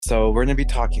So we're going to be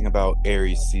talking about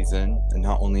Aries season, and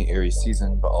not only Aries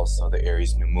season, but also the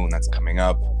Aries new moon that's coming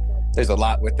up. There's a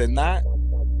lot within that.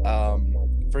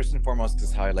 First and foremost, this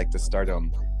is how I like to start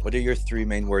them. What are your three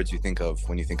main words you think of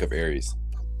when you think of Aries?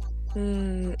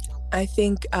 Mm, I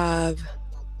think of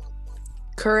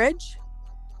courage,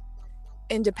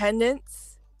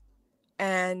 independence,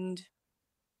 and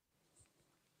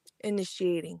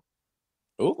initiating.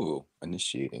 Ooh,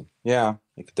 initiating. Yeah,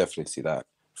 I could definitely see that.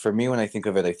 For me, when I think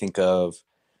of it, I think of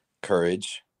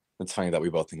courage. It's funny that we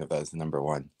both think of that as the number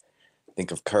one. I think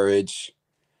of courage.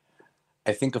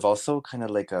 I think of also kind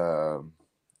of like I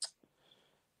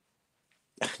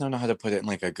don't know how to put it in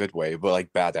like a good way, but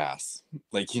like badass.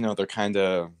 Like,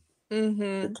 they're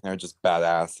Mm-hmm. kind of just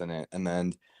badass in it. And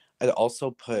then I'd also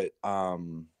put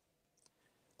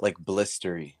like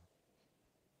blistery.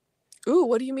 Ooh,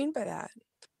 what do you mean by that?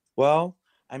 Well,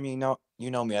 I mean, no,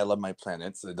 you know me, I love my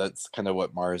planets. So that's kind of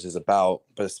what Mars is about.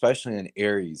 But especially in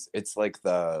Aries, it's like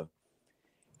the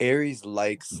Aries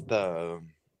likes the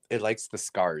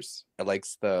scars. It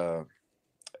likes to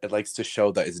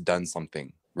show that it's done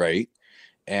something, right?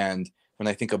 And when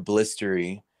I think of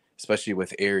blistery, especially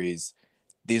with Aries,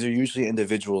 these are usually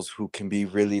individuals who can be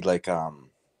really like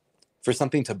for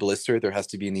something to blister, there has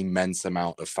to be an immense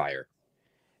amount of fire.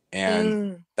 And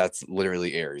Mm, that's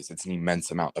literally Aries. It's an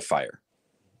immense amount of fire.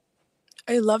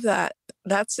 I love that.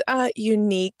 That's a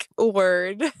unique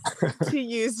word to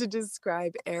use to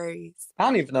describe Aries. I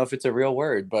don't even know if it's a real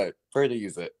word, but we're to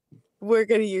use it. We're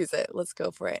gonna use it. Let's go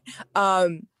for it.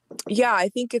 Um, yeah, I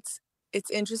think it's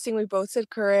interesting. We both said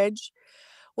courage.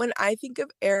 When I think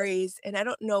of Aries, and I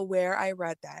don't know where I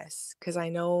read this because I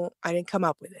know I didn't come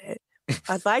up with it.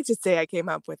 I'd like to say I came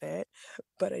up with it,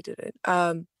 but I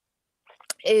didn't.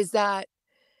 Is that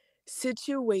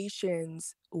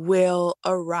situations will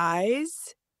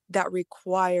arise that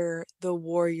require the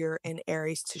warrior in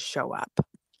Aries to show up.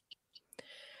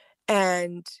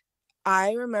 And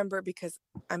I remember because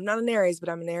I'm not an Aries, but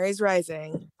I'm an Aries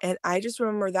rising. And I just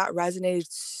remember that resonated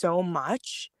so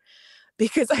much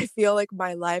because I feel like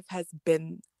my life has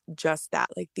been just that,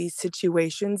 like these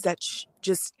situations that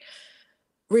just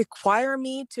require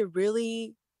me to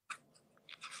really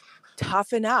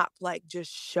toughen up, like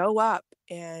just show up.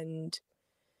 And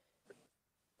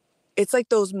it's like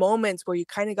those moments where you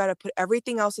kind of got to put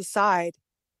everything else aside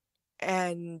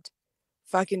and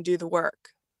fucking do the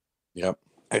work. Yep.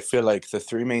 I feel like the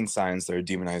three main signs that are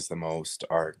demonized the most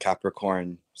are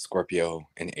Capricorn, Scorpio,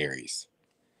 and Aries.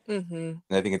 Mm-hmm. And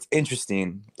I think it's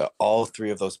interesting that all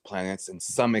three of those planets, in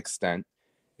some extent,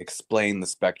 explain the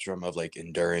spectrum of like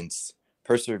endurance,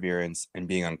 perseverance, and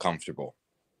being uncomfortable.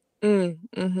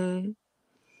 Mm-hmm.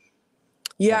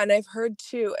 Yeah, and I've heard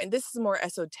too, and this is more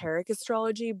esoteric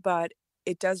astrology, but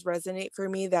it does resonate for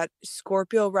me that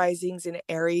Scorpio risings and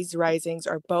Aries risings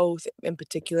are both, in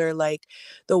particular, like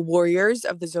the warriors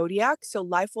of the zodiac. So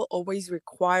life will always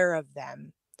require of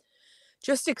them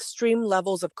just extreme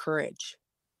levels of courage.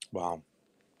 Wow.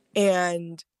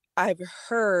 And I've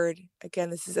heard, again,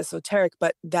 this is esoteric,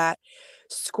 but that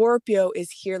Scorpio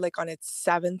is here like on its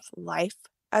seventh life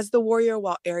as the warrior,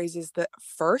 while Aries is the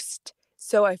first.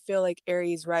 So I feel like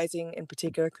Aries rising in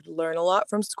particular could learn a lot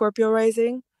from Scorpio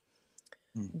rising.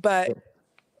 Hmm. But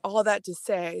all that to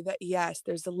say that, yes,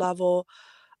 there's a level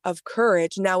of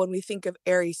courage. Now, when we think of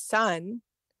Aries sun,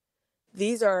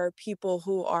 these are people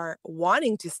who are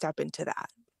wanting to step into that.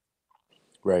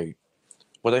 Right.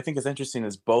 What I think is interesting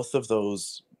is both of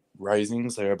those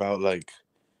risings are about like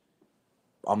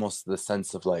almost the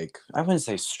sense of like, I wouldn't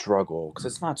say struggle because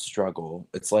it's not struggle.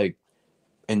 It's like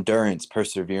endurance,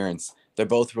 perseverance. They're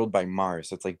both ruled by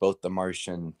Mars. It's like both the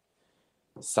Martian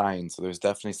signs. So there's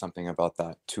definitely something about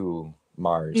that to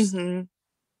Mars.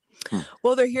 Mm-hmm. Hmm.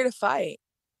 Well, they're here to fight.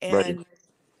 Right. And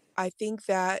I think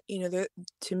that,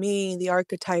 to me, the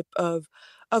archetype of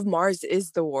Mars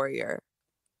is the warrior.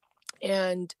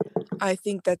 And I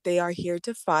think that they are here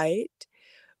to fight,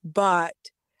 but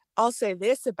I'll say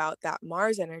this about that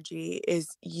Mars energy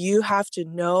is you have to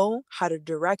know how to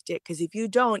direct it, because if you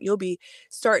don't, you'll be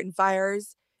starting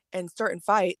fires and starting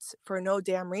fights for no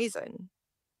damn reason.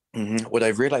 What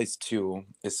I've realized too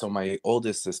is so my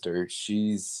oldest sister,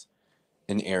 she's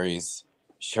in Aries.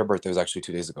 Her birthday was actually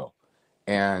 2 days ago.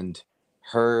 And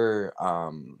her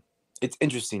it's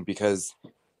interesting because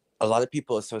a lot of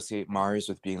people associate Mars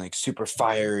with being like super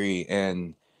fiery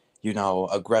and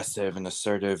aggressive and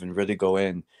assertive and really go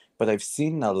in. But I've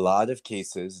seen a lot of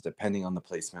cases, depending on the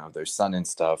placement of their sun and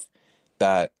stuff,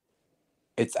 that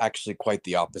it's actually quite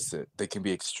the opposite. They can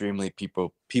be extremely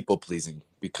people pleasing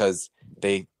because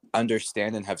they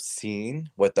understand and have seen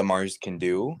what the Mars can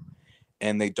do,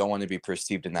 and they don't want to be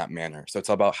perceived in that manner. So it's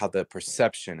all about how the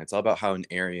perception, it's all about how an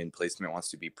Aryan placement wants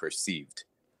to be perceived.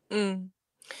 Mm.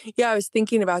 Yeah, I was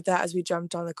thinking about that as we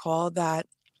jumped on the call, that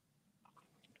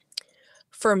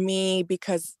for me,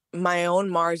 because my own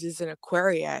Mars is in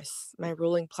Aquarius, my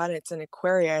ruling planet's in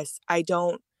Aquarius, I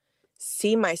don't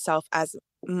see myself as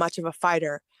much of a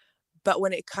fighter. But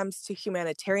when it comes to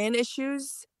humanitarian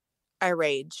issues, I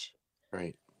rage.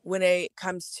 Right. When it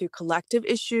comes to collective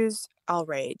issues, I'll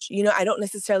rage. I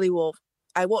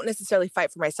won't necessarily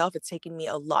fight for myself. It's taken me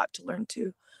a lot to learn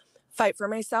to fight for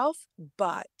myself,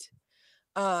 but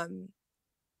um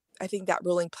I think that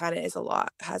ruling planet has a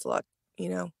lot, you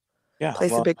know, Yeah.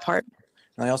 plays a Well, big part.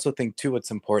 and I also think too,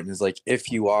 what's important is like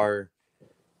if you are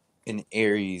an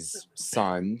Aries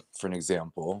sun, for an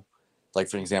example,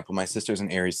 my sister's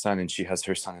an Aries sun and she has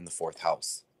her sun in the fourth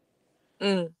house.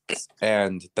 Mm.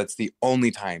 And that's the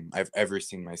only time I've ever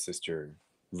seen my sister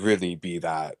really be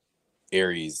that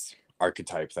Aries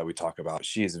archetype that we talk about.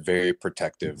 She is very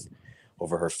protective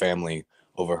over her family,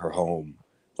 over her home,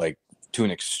 like to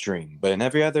an extreme. But in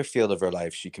every other field of her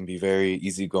life, she can be very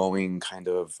easygoing, kind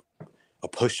of a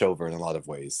pushover in a lot of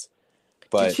ways.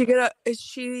 Did But she get a? Is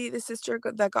she the sister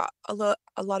that got a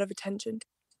lot of attention?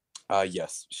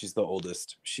 yes, she's the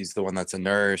oldest. She's the one that's a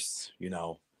nurse,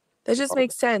 That just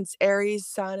makes sense. Aries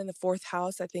sun in the fourth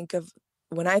house.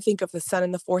 When I think of the sun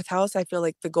in the fourth house, I feel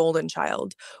like the golden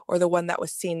child, or the one that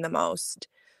was seen the most.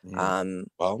 Mm, Um,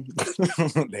 well,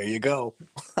 there you go.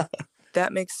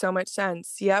 that makes so much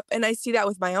sense. Yep, and I see that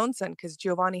with my own son because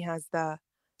Giovanni has the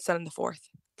sun in the fourth.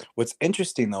 What's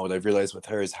interesting though, what I've realized with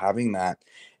her is having that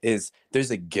is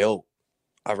there's a guilt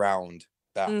around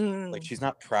that. Like Mm. she's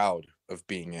not proud of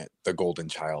being it, the golden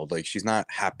child. Like she's not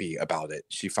happy about it.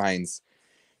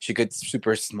 She gets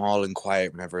super small and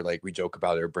quiet whenever like we joke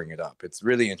about it or bring it up. It's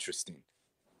really interesting.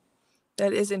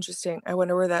 That is interesting. I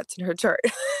wonder where that's in her chart.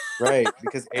 Right,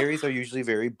 because Aries are usually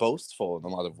very boastful in a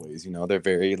lot of ways. They're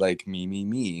very like me, me,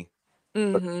 me.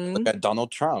 Look Mm-hmm. at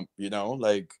Donald Trump.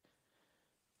 Like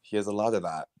he has a lot of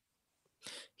that.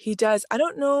 He does. I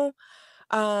don't know.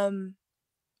 Um,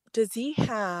 does he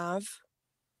have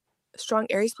strong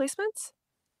Aries placements?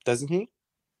 Doesn't he?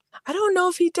 I don't know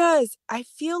if he does. I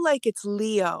feel like it's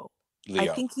Leo. I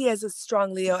Leo. think he has a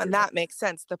strong Leo, and that makes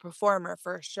sense. The performer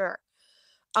for sure.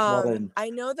 Well then, I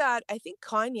know that I think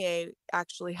Kanye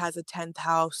actually has a 10th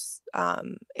house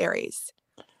Aries.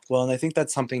 well, and I think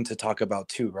that's something to talk about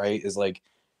too, right? Is like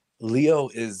Leo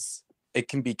is it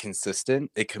can be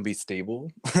consistent, it can be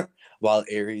stable. While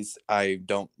Aries, I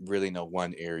don't really know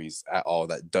one Aries at all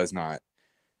that does not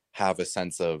have a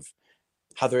sense of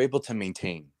how they're able to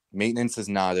maintain. Maintenance is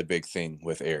not a big thing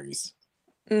with Aries.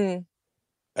 Mm.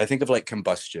 I think of like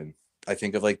combustion. I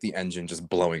think of like the engine just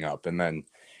blowing up and then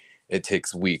it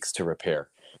takes weeks to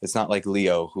repair. It's not like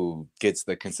Leo who gets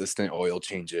the consistent oil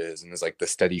changes and is like the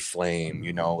steady flame,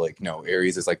 like no,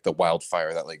 Aries is like the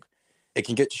wildfire that like it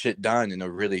can get shit done in a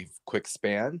really quick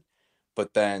span,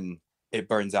 but then it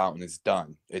burns out and it's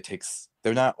done.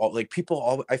 They're not all like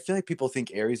I feel like people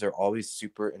think Aries are always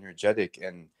super energetic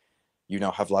and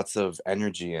have lots of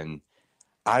energy, and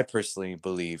I personally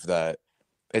believe that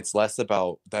it's less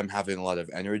about them having a lot of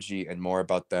energy and more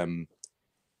about them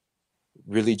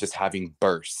really just having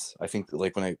bursts. I think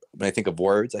like when I think of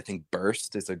words, I think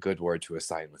burst is a good word to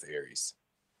assign with Aries.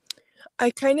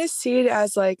 I kind of see it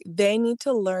as like they need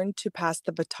to learn to pass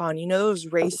the baton. You know those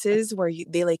races where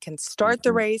they like can start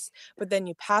the Mhm. race, but then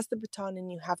you pass the baton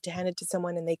and you have to hand it to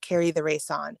someone and they carry the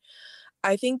race on.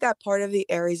 I think that part of the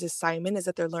Aries assignment is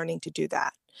that they're learning to do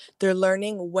that. They're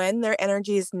learning when their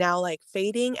energy is now like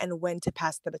fading and when to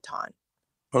pass the baton.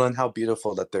 Well, and how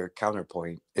beautiful that their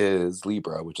counterpoint is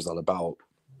Libra, which is all about,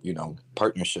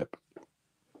 partnership.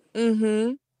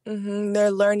 Mm-hmm. Mm-hmm.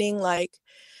 They're learning like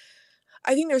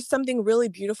I think there's something really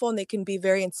beautiful and they can be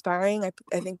very inspiring.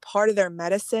 I think part of their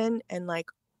medicine and like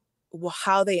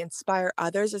how they inspire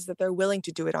others is that they're willing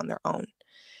to do it on their own.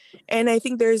 And I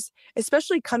think there's,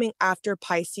 especially coming after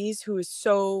Pisces, who is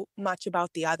so much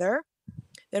about the other,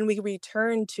 then we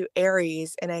return to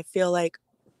Aries. And I feel like,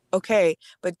 okay,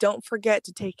 but don't forget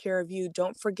to take care of you.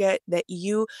 Don't forget that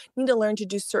you need to learn to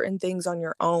do certain things on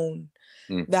your own.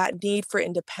 Mm. That need for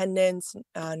independence,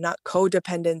 not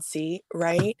codependency,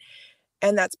 right?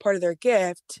 And that's part of their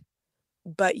gift.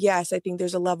 But yes, I think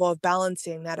there's a level of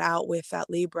balancing that out with that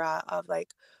Libra of like,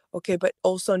 okay, but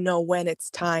also know when it's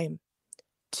time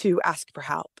to ask for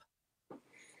help.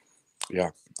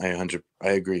 Yeah, I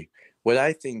agree. What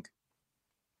I think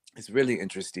is really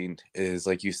interesting is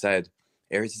like you said,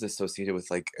 Aries is associated with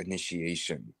like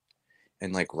initiation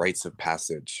and like rites of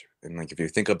passage. And like if you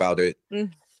think about it,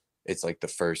 Mm. It's like the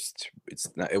first. It's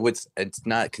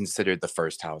not considered the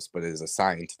first house, but it is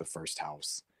assigned to the first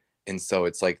house. And so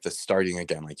it's like the starting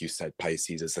again, like you said,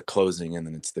 Pisces is the closing and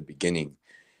then it's the beginning.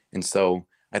 And so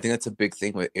I think that's a big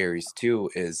thing with Aries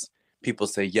too, is people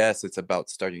say, yes, it's about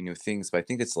starting new things, but I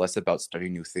think it's less about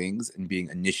starting new things and being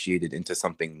initiated into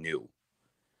something new,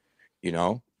 you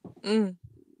know? Mm.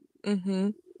 Mm-hmm.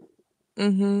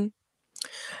 Mm-hmm.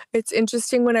 It's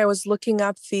interesting when I was looking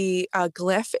up the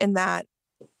glyph in that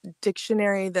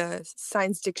dictionary, the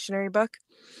science dictionary book,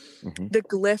 Hmm. the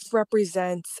glyph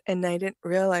represents, and I didn't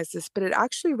realize this, but it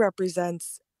actually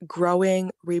represents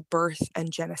growing, rebirth,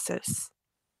 and genesis.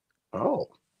 Oh,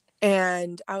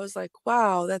 And I was like,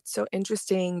 wow, that's so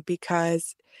interesting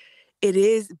because it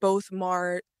is both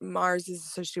Mars is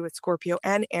associated with Scorpio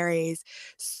and Aries.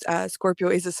 Scorpio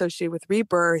is associated with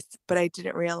rebirth, but I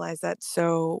didn't realize that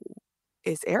so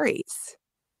is Aries.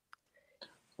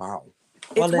 wow.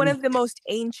 Well, It's one then of the most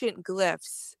ancient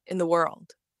glyphs in the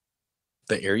world.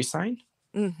 the Aries sign?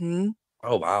 Mm-hmm.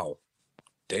 Oh, wow.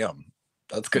 Damn.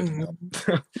 That's good to know.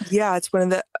 Mm-hmm. Yeah, it's one of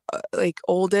the like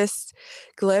oldest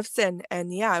glyphs,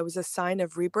 and yeah, it was a sign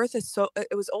of rebirth. It's so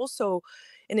it was also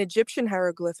in Egyptian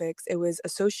hieroglyphics. It was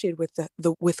associated with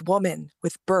the with woman,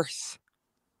 with birth.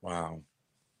 Wow.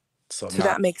 So So not,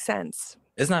 that makes sense.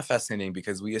 it's not fascinating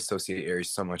because we associate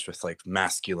Aries so much with like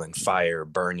masculine fire,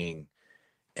 burning.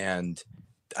 And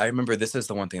I remember this is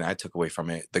the one thing I took away from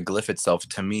it. The glyph itself,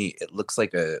 to me, it looks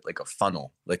like a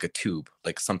funnel, like a tube,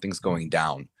 like something's going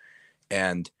down.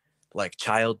 And like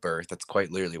childbirth, that's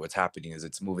quite literally what's happening is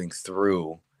it's moving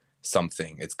through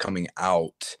something, it's coming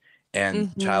out. And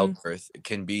Mm-hmm. childbirth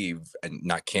can be, and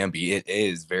not can be, it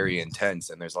is very intense,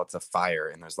 and there's lots of fire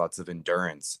and there's lots of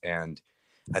endurance. And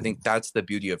I think that's the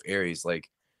beauty of Aries. Like,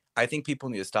 I think people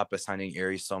need to stop assigning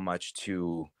Aries so much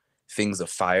to things of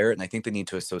fire, and I think they need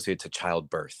to associate to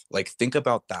childbirth. Like, think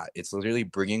about that. It's literally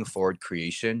bringing forward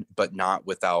creation, but not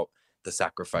without the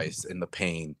sacrifice and the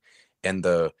pain and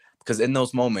the, because in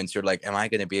those moments you're like, am I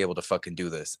going to be able to fucking do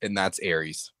this? And that's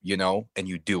Aries, you know, and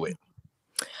you do it.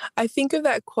 I think of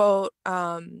that quote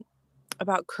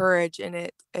about courage, and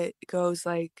it goes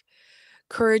like,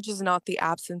 "Courage is not the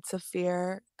absence of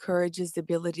fear. Courage is the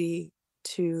ability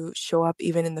to show up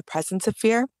even in the presence of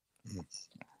fear." Mm.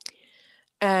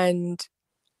 And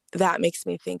that makes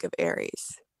me think of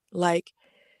Aries. Like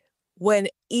when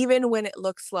even when it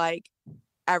looks like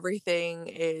everything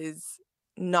is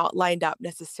not lined up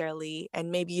necessarily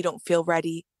and maybe you don't feel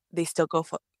ready, they still go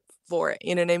for it.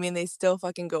 You know what I mean? They still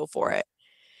fucking go for it.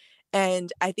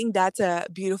 And I think that's a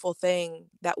beautiful thing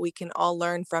that we can all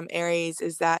learn from Aries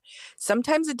is that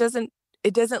sometimes it doesn't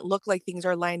look like things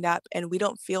are lined up and we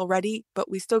don't feel ready, but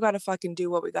we still got to fucking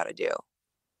do what we got to do.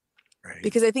 Right.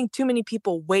 Because I think too many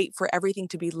people wait for everything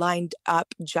to be lined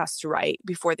up just right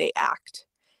before they act.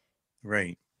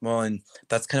 Right. Well, and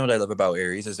that's kind of what I love about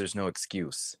Aries is there's no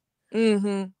excuse.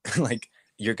 Mhm. Like,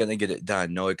 you're going to get it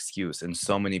done, no excuse. And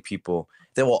so many people,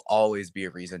 there will always be a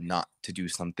reason not to do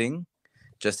something,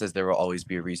 just as there will always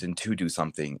be a reason to do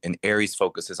something. And Aries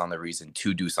focuses on the reason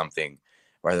to do something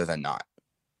rather than not.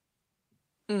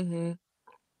 Mhm.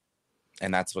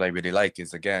 And that's what I really like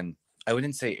is, again, I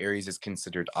wouldn't say Aries is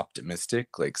considered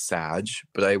optimistic like Sag,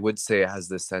 but I would say it has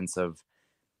this sense of,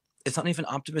 it's not even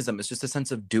optimism, it's just a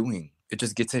sense of doing. It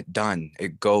just gets it done,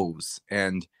 it goes.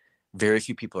 And very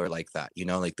few people are like that, you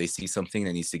know, like they see something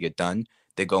that needs to get done,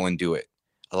 they go and do it.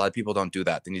 A lot of people don't do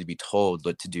that. They need to be told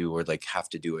what to do or like have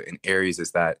to do it. And Aries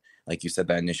is that, like you said,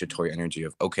 that initiatory energy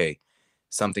of, okay,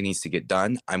 something needs to get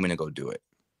done, I'm going to go do it.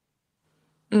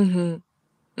 Mhm.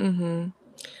 Mhm.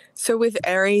 So with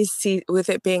with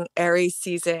it being Aries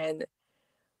season,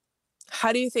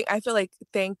 how do you think? I feel like,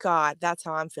 thank God, that's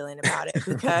how I'm feeling about it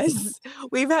because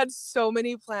we've had so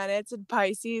many planets in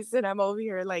Pisces and I'm over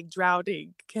here like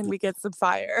drowning. Can we get some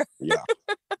fire? Yeah.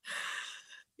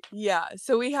 Yeah.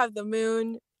 So we have the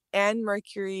moon and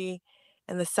Mercury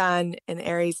and the sun in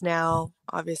Aries now.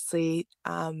 Obviously,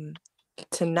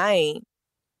 tonight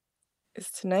is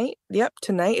tonight. Yep,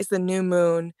 tonight is the new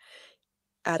moon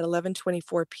at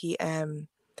 11:24 p.m.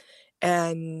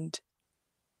 and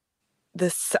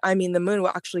the moon will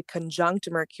actually conjunct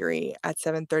Mercury at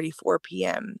 7:34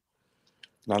 p.m.,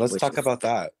 Now let's which talk is about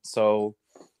that. So,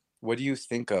 what do you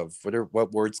think of?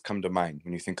 What words come to mind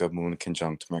when you think of Moon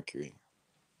conjunct Mercury?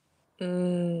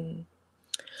 mm,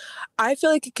 I feel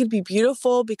like it could be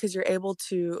beautiful because you're able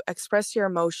to express your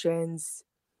emotions,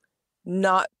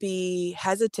 not be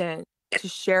hesitant to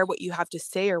share what you have to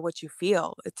say or what you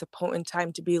feel. It's a potent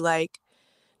time to be like,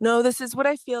 no, this is what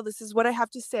I feel, this is what I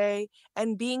have to say,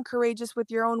 and being courageous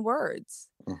with your own words,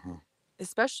 Hmm.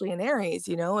 especially in Aries,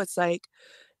 it's like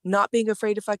not being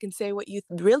afraid to fucking say what you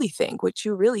really think, what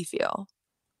you really feel.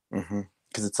 Mm-hmm.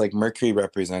 Because it's like Mercury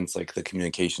represents like the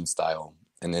communication style,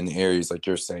 and then Aries, like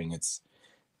you're saying, it's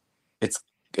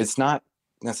it's not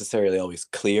necessarily always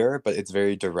clear, but it's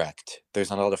very direct. There's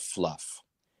not a lot of fluff.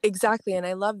 Exactly. And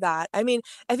I love that. I mean,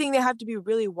 I think they have to be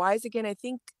really wise again. I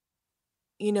think,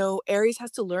 Aries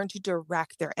has to learn to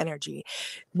direct their energy.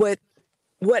 What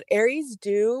what Aries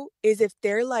do is if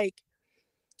they're like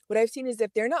what I've seen is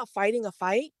if they're not fighting a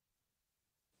fight,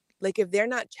 like if they're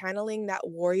not channeling that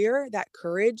warrior, that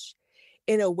courage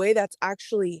in a way that's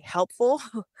actually helpful,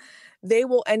 they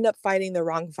will end up fighting the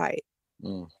wrong fight.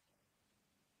 Mm.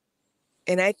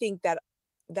 And I think that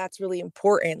that's really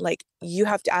important. Like you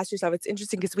have to ask yourself, it's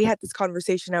interesting because we had this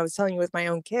conversation I was telling you with my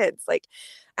own kids. Like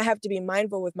I have to be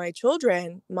mindful with my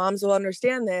children. Moms will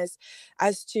understand this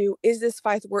as to is this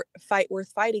fight worth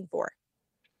fighting for?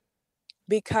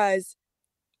 Because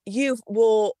you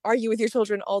will argue with your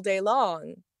children all day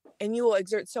long and you will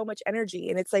exert so much energy.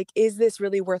 And it's like, is this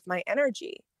really worth my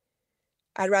energy?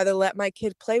 I'd rather let my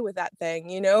kid play with that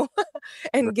thing,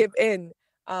 and give in.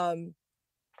 Um,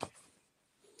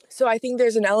 so I think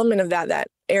there's an element of that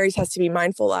Aries has to be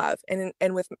mindful of, and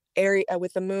with Aries,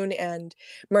 with the Moon and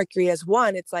Mercury as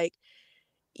one, it's like,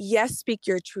 yes, speak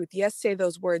your truth, yes, say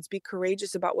those words, be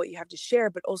courageous about what you have to share,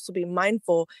 but also be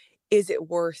mindful. Is it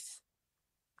worth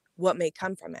what may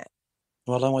come from it?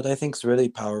 Well, then what I think is really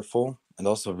powerful and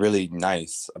also really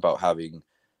nice about having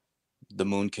the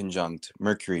moon conjunct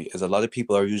Mercury is a lot of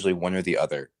people are usually one or the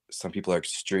other. Some people are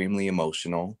extremely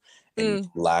emotional and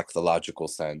Mm, lack the logical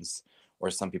sense,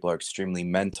 or some people are extremely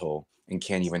mental and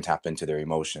can't even tap into their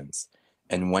emotions.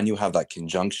 And when you have that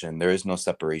conjunction, there is no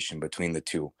separation between the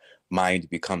two. Mind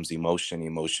becomes emotion,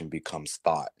 emotion becomes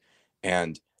thought.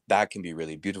 And that can be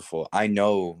really beautiful. I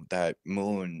know that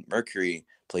moon, Mercury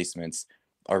placements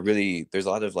are really, there's a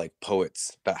lot of like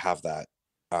poets that have that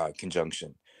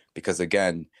conjunction because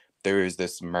again, there is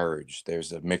this merge,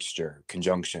 there's a mixture,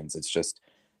 conjunctions. It's just,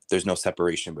 there's no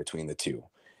separation between the two.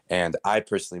 And I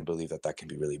personally believe that that can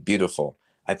be really beautiful.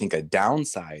 I think a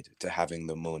downside to having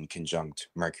the moon conjunct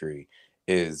Mercury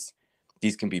is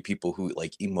these can be people who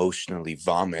like emotionally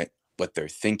vomit what they're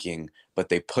thinking, but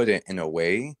they put it in a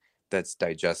way that's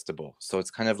digestible. So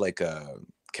it's kind of like a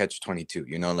catch 22,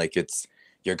 like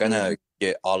you're going mm, to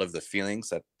get all of the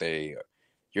feelings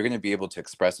you're going to be able to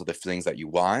express all the feelings that you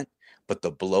want, but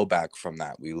the blowback from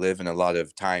that, we live in a lot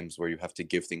of times where you have to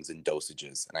give things in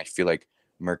dosages. And I feel like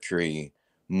Mercury,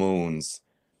 moons,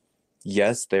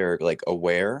 yes, they're like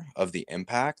aware of the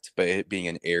impact, but it being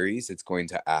an Aries, it's going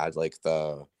to add like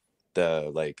the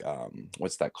like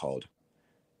what's that called?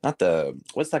 Not the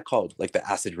what's that called? Like the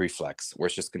acid reflex, where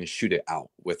it's just going to shoot it out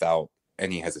without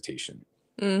any hesitation.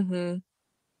 mm-hmm.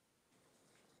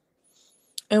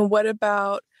 And what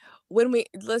about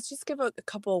let's just give a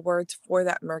couple of words for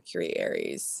that Mercury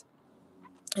Aries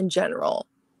in general,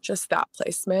 just that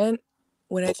placement.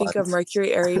 When I think of Blunt.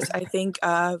 Mercury Aries, I think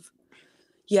of,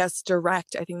 yes,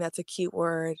 direct. I think that's a key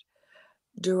word.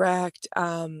 Direct,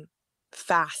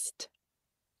 fast,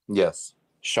 Yes.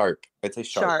 Sharp. I'd say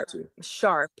sharp sharp, too.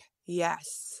 sharp.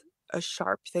 Yes, a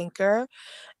sharp thinker.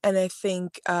 And I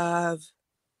think of,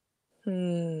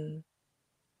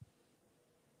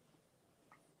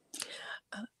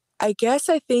 I guess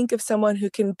I think of someone who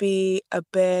can be a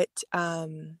bit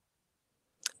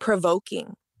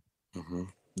provoking, Hmm.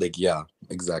 Like, yeah,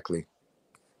 exactly.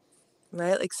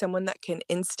 right? Like someone that can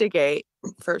instigate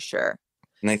for sure.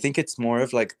 And I think it's more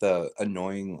of like the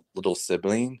annoying little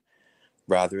sibling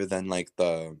rather than like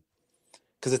because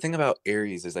the thing about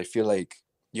Aries is I feel like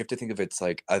you have to think of it's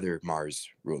like other Mars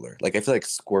ruler. Like I feel like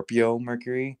Scorpio,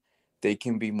 Mercury, they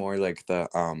can be more like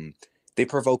they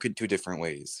provoke in two different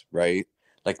ways, right?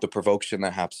 Like the provocation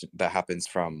that happens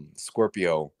from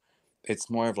Scorpio, it's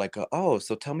more of like oh,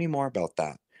 so tell me more about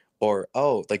that. Or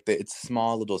oh, like it's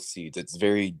small little seeds.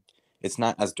 It's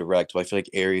not as direct. But I feel like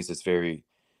Aries is very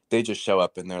they just show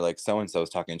up and they're like so and so is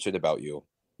talking shit about you.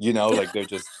 Like they're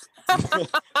just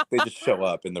they just show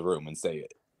up in the room and say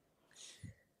it.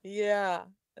 Yeah,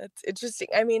 that's interesting.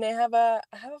 I mean, I have a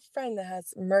friend that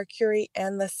has Mercury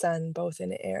and the Sun both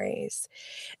in Aries,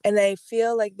 and I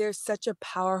feel like they're such a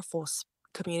powerful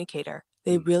communicator.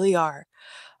 They Mm. really are.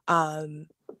 Um,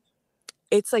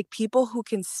 it's like people who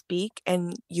can speak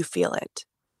and you feel it.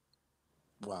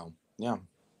 Wow. Yeah.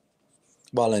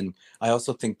 Well, and I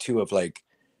also think too of like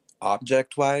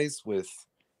object wise with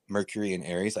Mercury and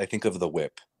Aries, I think of the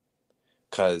whip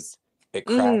because it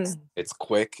cracks, Mm, it's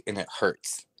quick, and it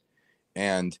hurts.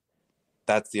 And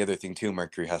that's the other thing too,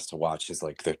 Mercury has to watch is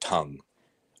like their tongue.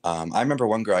 I remember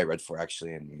one girl I read for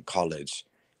actually in college.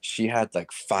 she had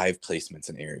like 5 placements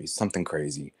in Aries, something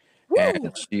crazy. Woo!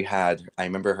 And I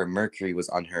remember her Mercury was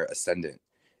on her ascendant,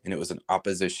 and it was an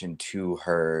opposition to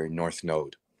her North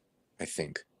Node, I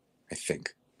think. I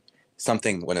think.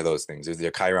 Something, one of those things. It was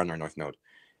either Chiron or North Node.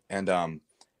 And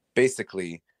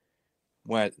basically,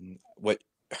 what what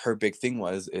her big thing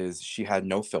was is she had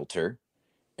no filter,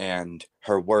 and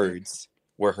her words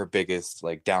were her biggest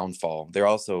like downfall. They're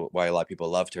also why a lot of people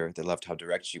loved her. They loved how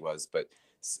direct she was, but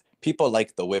people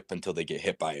like the whip until they get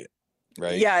hit by it,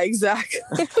 right? Yeah, exactly.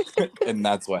 And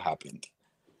that's what happened.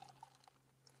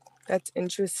 That's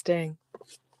interesting.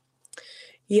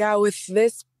 Yeah, with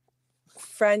this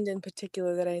friend in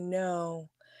particular that I know,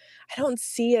 I don't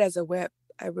see it as a whip.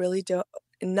 I really don't.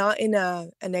 Not in a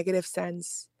negative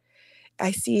sense.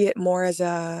 I see it more as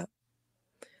a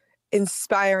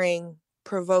inspiring,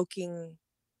 provoking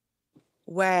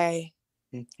way.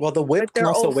 Well, the But whip can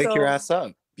they're also wake your also, ass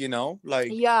up, you know? Like,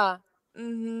 yeah,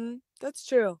 that's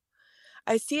true.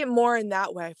 I see it more in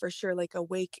that way for sure, like a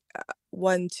wake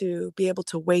one to be able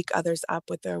to wake others up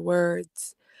with their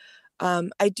words.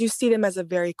 I do see them as a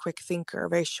very quick thinker,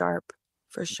 very sharp,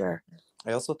 for sure.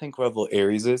 I also think level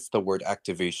Aries is the word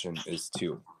activation is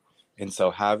too. And so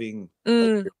having like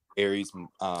Mm, your Aries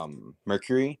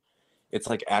Mercury, it's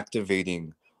like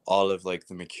activating all of like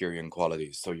the Mercurian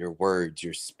qualities. So your words,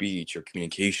 your speech, your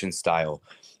communication style.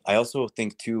 I also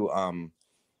think too,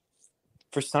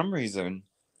 for some reason,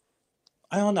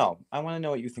 I don't know. I want to know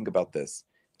what you think about this.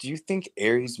 Do you think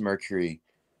Aries Mercury,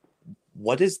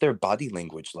 what is their body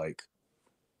language like?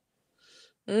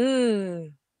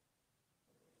 mm.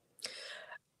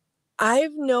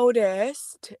 I've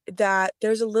noticed that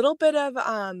there's a little bit of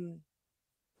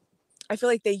I feel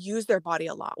like they use their body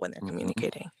a lot when they're Mm-hmm.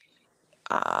 communicating.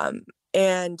 Um,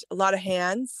 and a lot of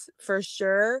hands for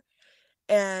sure.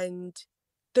 And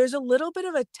there's a little bit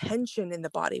of a tension in the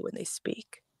body when they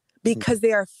speak because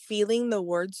they are feeling the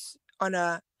words on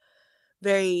a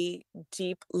very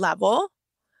deep level.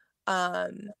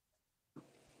 Um,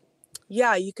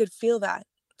 yeah, you could feel that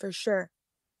for sure.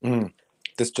 Mm.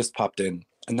 This just popped in.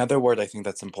 Another word I think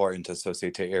that's important to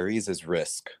associate to Aries is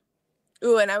risk.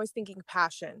 Ooh, and I was thinking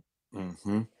passion.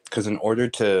 Because in order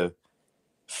to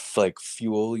like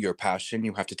fuel your passion,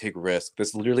 you have to take risk.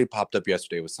 This literally popped up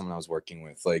yesterday with someone I was working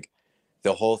with. Like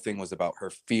the whole thing was about her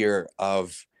fear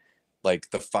of like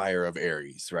the fire of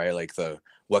Aries, right? Like the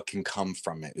what can come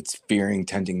from it. It's fearing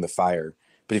tending the fire.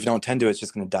 But if you don't tend to it, it's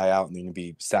just gonna die out and you're gonna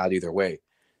be sad either way.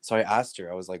 So I asked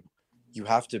her, I was like, you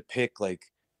have to pick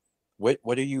like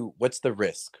what's the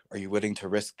risk? Are you willing to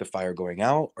risk the fire going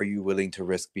out? Are you willing to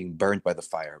risk being burned by the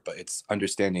fire? But it's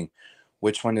understanding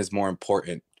which one is more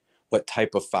important. What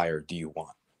type of fire do you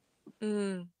want?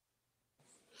 Mm.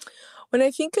 When I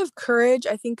think of courage,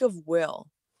 I think of will.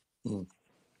 Mm.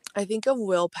 I think of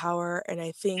willpower, and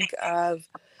I think of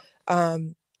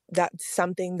that's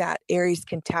something that Aries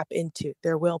can tap into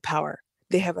their willpower.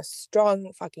 They have a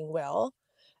strong fucking will,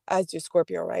 as do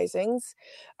Scorpio risings,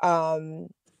 um,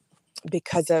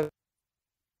 because of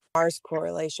Mars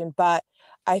correlation. But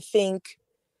I think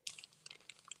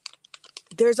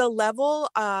there's a level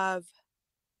of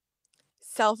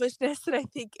selfishness that I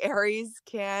think Aries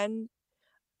can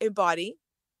embody.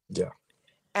 Yeah.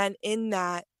 And in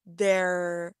that,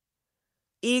 their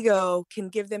ego can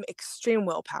give them extreme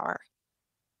willpower.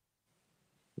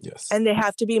 Yes. And they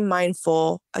have to be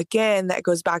mindful. Again, that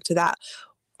goes back to that.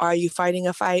 Are you fighting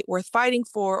a fight worth fighting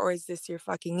for, or is this your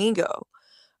fucking ego?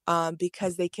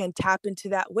 Because they can tap into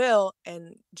that will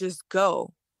and just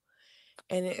go.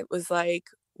 And it was like,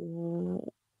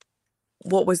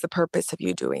 what was the purpose of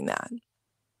you doing that?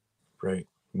 Right.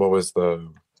 What was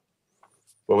the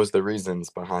reasons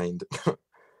behind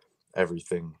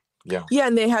everything? Yeah. Yeah,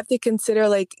 and they have to consider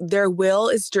like their will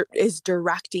is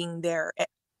directing their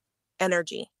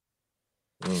energy.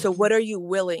 Mm. So what are you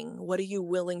willing? What are you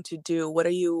willing to do? What are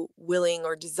you willing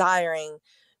or desiring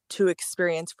to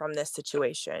experience from this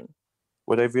situation?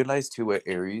 What I've realized too with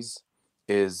Aries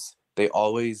is they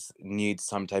always need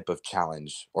some type of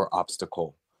challenge or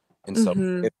obstacle. And so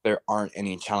Mm-hmm. if there aren't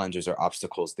any challenges or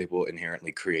obstacles, they will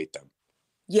inherently create them.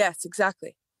 Yes,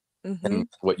 exactly. Mm-hmm. And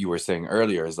what you were saying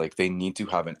earlier is like they need to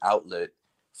have an outlet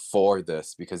for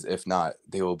this because if not,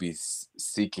 they will be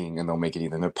seeking and they'll make it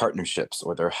either their partnerships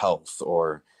or their health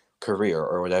or career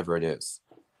or whatever it is.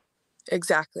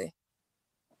 Exactly.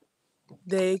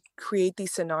 They create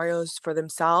these scenarios for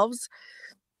themselves.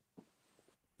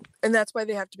 And that's why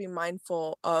they have to be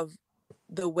mindful of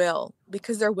the will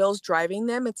because their will's driving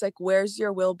them. It's like, where's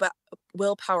your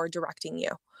willpower directing you?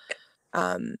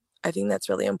 I think that's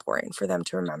really important for them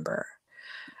to remember.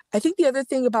 I think the other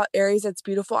thing about Aries that's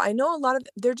beautiful, I know a lot of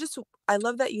they're just I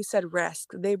love that you said risk.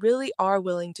 They really are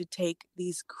willing to take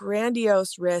these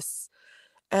grandiose risks,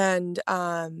 and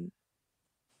I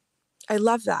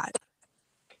love that.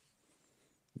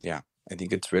 Yeah, I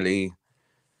think it's really,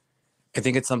 I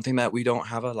think it's something that we don't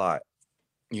have a lot.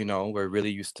 You know, we're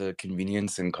really used to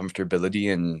convenience and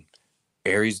comfortability, and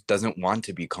Aries doesn't want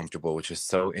to be comfortable, which is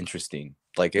so interesting.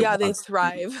 Like it Yeah, they wants to be,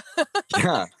 thrive.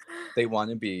 yeah, they want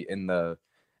to be in the,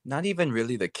 not even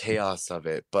really the chaos of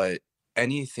it, but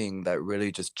anything that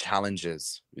really just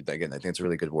challenges. Again, I think it's a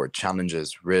really good word,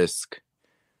 challenges, risk,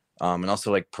 and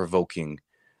also like provoking.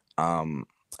 I'm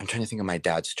trying to think of my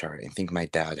dad's chart. I think my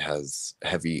dad has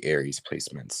heavy Aries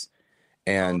placements.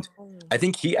 And Oh. I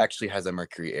think he actually has a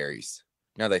Mercury Aries,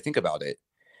 now that I think about it.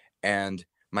 And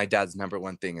my dad's number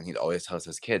one thing, and he'd always tells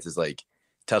his kids, is like,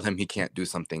 tell him he can't do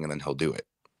something and then he'll do it.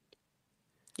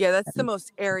 Yeah, that's the And,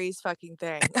 most Aries fucking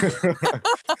thing.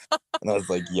 and I was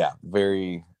like, yeah,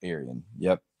 very Aryan.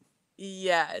 Yep.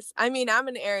 Yes. I mean, I'm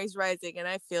an Aries rising, and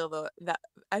I feel that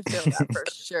for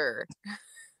sure.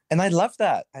 And I love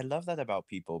that. I love that about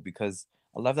people, because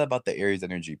I love that about the Aries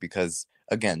energy, because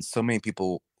again, so many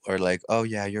people are like, oh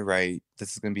yeah, you're right.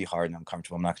 This is gonna be hard and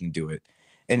uncomfortable. I'm not gonna do it.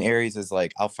 And Aries is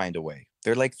like, I'll find a way.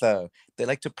 They like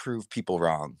to prove people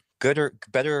wrong. Good or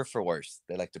better or for worse.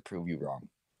 They like to prove you wrong.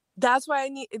 That's what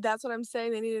I'm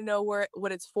saying. They need to know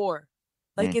what it's for.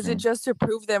 Like, is it Hmm. just to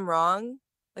prove them wrong?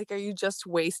 Like, are you just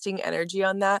wasting energy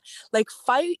on that? Like,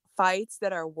 fight fights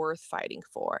that are worth fighting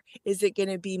for. Is it going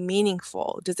to be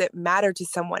meaningful? Does it matter to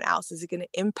someone else? Is it going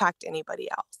to impact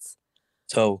anybody else?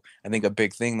 So I think a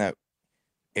big thing that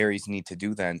Aries need to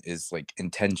do then is like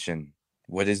intention.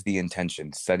 What is the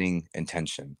intention? Setting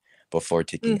intention before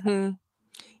taking action.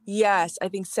 Mm-hmm. Yes, I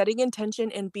think setting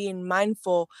intention and being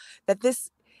mindful that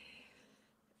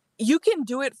you can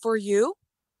do it for you.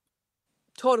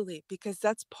 Totally, because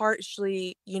that's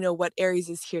partially, what Aries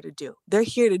is here to do. They're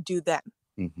here to do them.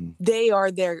 Hmm. They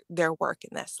are their work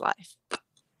in this life.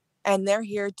 And they're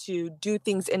here to do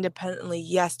things independently,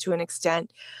 yes, to an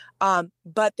extent.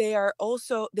 But they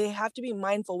have to be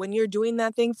mindful when you're doing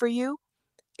that thing for you,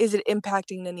 is it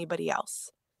impacting anybody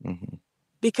else? Hmm.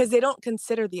 Because they don't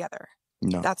consider the other.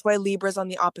 No. That's why Libra's on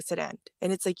the opposite end.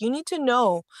 And it's like, you need to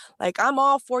know, like, I'm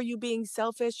all for you being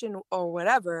selfish or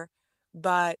whatever,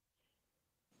 but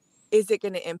is it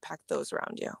going to impact those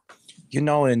around you? You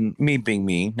know, and me being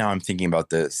me, now I'm thinking about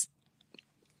this,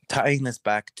 tying this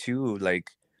back to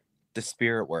like the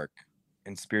spirit work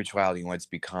and spirituality and what it's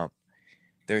become.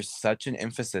 There's such an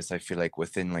emphasis, I feel like,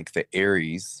 within like the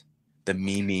Aries, the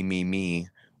me, me, me, me.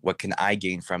 What can I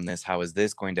gain from this? How is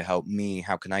this going to help me?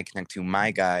 How can I connect to my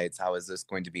guides? How is this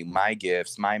going to be my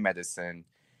gifts, my medicine?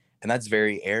 And that's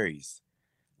very Aries.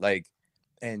 Like,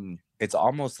 and it's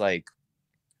almost like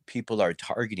people are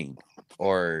targeting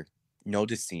or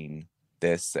noticing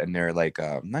this, and they're like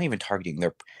not even targeting,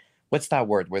 they're, what's that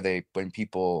word where they, when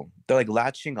people, they're like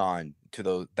latching on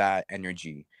to that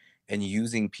energy and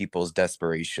using people's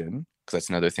desperation, because that's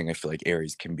another thing I feel like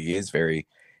Aries can be, is very,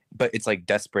 but it's like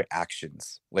desperate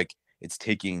actions, like it's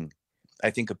taking, I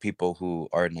think of people who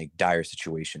are in like dire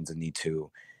situations and need to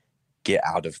get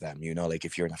out of them, you know, like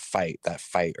if you're in a fight, that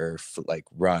fight or like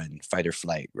run, fight or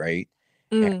flight, right?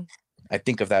 Mm. I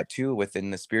think of that too within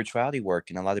the spirituality work.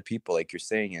 And a lot of people, like you're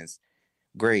saying, is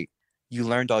great. You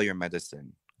learned all your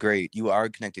medicine. Great. You are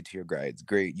connected to your guides.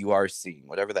 Great. You are seeing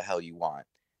whatever the hell you want.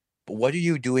 But what are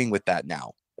you doing with that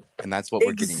now? And that's what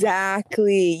we're getting at.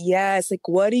 Exactly. Yes. Like,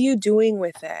 what are you doing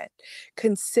with it?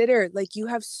 Consider, like, you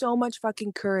have so much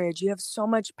fucking courage. You have so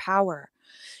much power.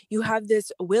 You have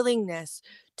this willingness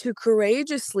to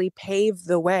courageously pave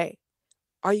the way.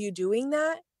 Are you doing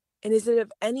that? And is it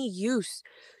of any use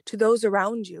to those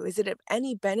around you? Is it of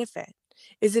any benefit?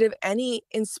 Is it of any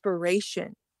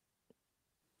inspiration?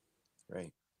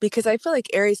 Right. Because I feel like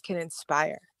Aries can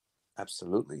inspire.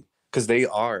 Absolutely. Because they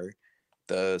are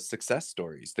the success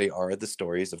stories. They are the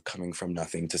stories of coming from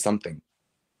nothing to something.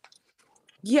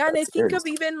 Yeah, and I That's think Aries. of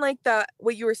even like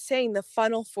what you were saying, the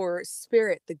funnel for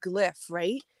spirit, the glyph,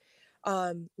 right?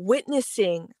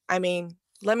 Witnessing. I mean,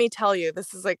 let me tell you,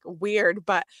 this is like weird,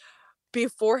 but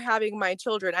before having my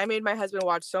children, I made my husband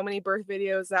watch so many birth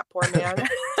videos. That poor man.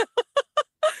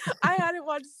 I had to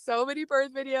watch so many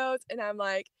birth videos, and I'm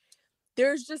like,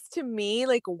 there's just, to me,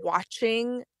 like,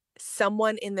 watching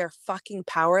someone in their fucking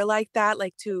power like that,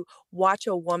 like to watch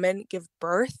a woman give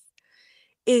birth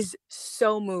is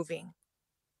so moving.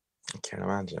 I can't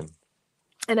imagine.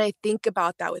 And I think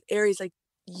about that with Aries, like,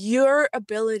 your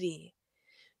ability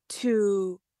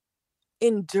to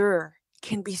endure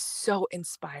can be so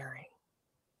inspiring.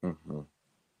 Hmm.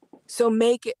 So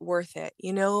make it worth it,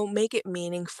 make it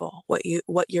meaningful what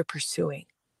you're pursuing.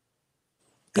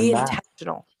 Be And that,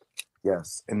 intentional.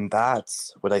 yes, and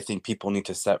that's what I think people need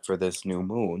to set for this new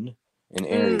moon in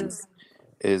Mm, Aries,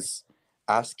 is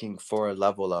asking for a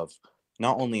level of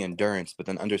not only endurance, but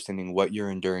then understanding what you're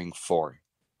enduring for.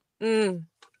 mm.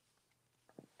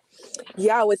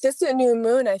 Yeah, with this new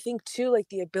moon, I think too, like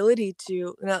the ability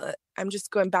to, I'm just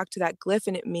going back to that glyph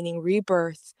and it meaning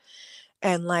rebirth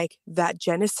and like that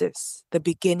Genesis, the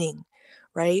beginning,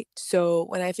 right? So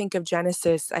when I think of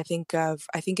Genesis, I think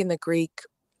in the Greek,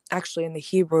 actually in the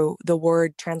Hebrew, the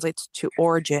word translates to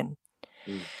origin.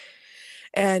 Mm.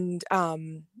 And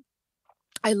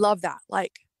I love that,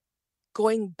 like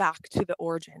going back to the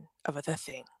origin of the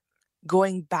thing,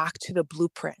 going back to the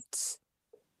blueprints.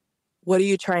 What are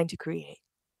you trying to create?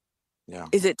 Yeah.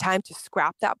 Is it time to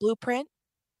scrap that blueprint?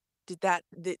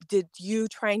 Did you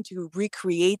trying to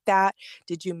recreate that?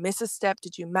 Did you miss a step?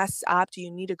 Did you mess up? Do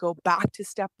you need to go back to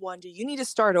step one? Do you need to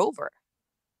start over?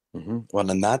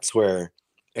 Well, and that's where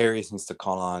Aries needs to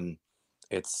call on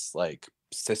its like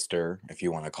sister, if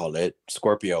you want to call it,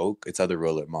 Scorpio, its other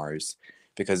ruler, Mars,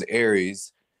 because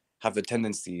Aries have a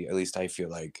tendency, at least I feel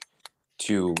like,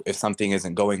 to, if something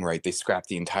isn't going right, they scrap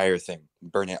the entire thing,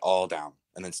 burn it all down,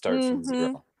 and then start from Mm-hmm.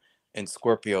 zero. And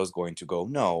Scorpio is going to go,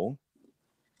 no,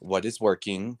 what is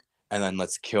working, and then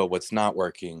let's kill what's not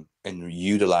working and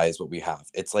utilize what we have.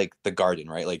 It's like the garden,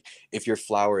 right? Like if your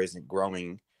flower isn't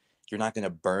growing, you're not going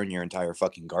to burn your entire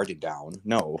fucking garden down.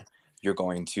 No, you're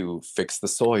going to fix the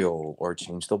soil or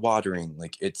change the watering.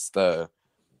 Like it's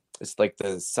like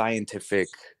the scientific,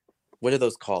 what are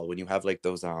those called when you have like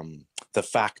those the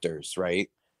factors, right?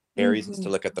 Aries is Mm-hmm. to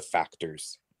look at the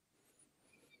factors.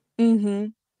 Mm-hmm.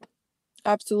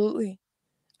 Absolutely.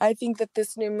 I think that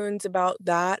this new moon's about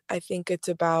that. I think it's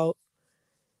about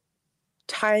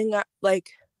tying up, like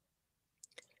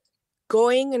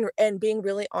going and being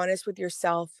really honest with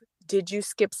yourself. Did you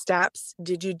skip steps?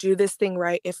 Did you do this thing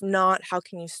right? If not, how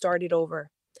can you start it over?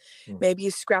 Mm. Maybe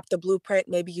you scrap the blueprint.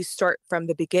 Maybe you start from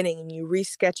the beginning and you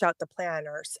re-sketch out the plan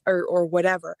or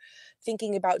whatever.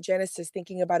 Thinking about Genesis,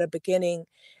 thinking about a beginning,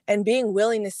 and being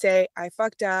willing to say, "I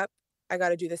fucked up. I got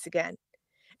to do this again."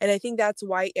 And I think that's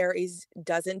why Aries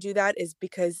doesn't do that, is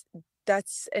because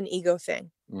that's an ego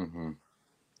thing, Mm-hmm.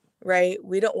 right?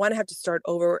 We don't want to have to start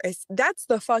over. That's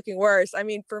the fucking worst. I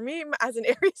mean, for me as an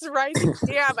Aries rising,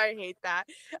 damn, I hate that.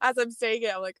 As I'm saying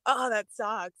it, I'm like, oh, that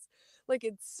sucks. Like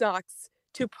it sucks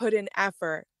to put in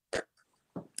effort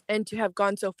and to have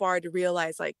gone so far to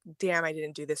realize like, damn, I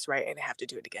didn't do this right and I have to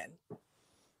do it again.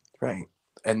 Right.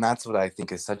 And that's what I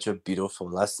think is such a beautiful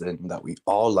lesson that we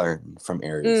all learn from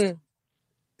Aries, Mm,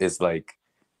 is like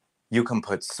you can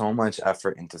put so much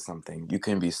effort into something. You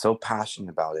can be so passionate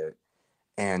about it.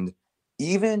 And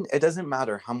even it doesn't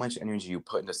matter how much energy you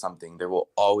put into something, there will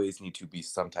always need to be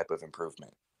some type of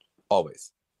improvement.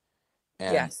 Always.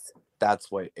 And yes.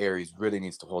 that's what Aries really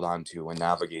needs to hold on to when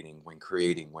navigating, when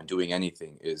creating, when doing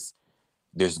anything, is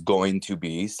there's going to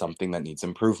be something that needs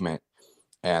improvement.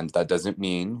 And that doesn't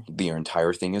mean the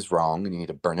entire thing is wrong and you need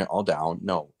to burn it all down.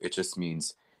 No, it just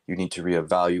means you need to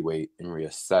reevaluate and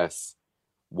reassess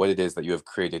what it is that you have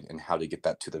created and how to get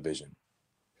that to the vision.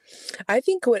 I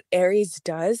think what Aries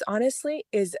does, honestly,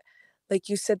 is like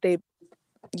you said,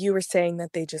 you were saying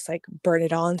that they just like burn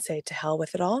it all and say to hell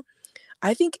with it all.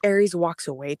 I think Aries walks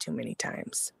away too many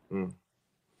times. Mm,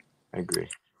 I agree.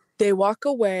 They walk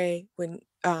away when,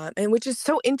 and which is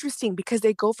so interesting because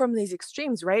they go from these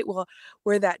extremes, right? Well,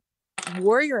 where that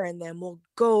warrior in them will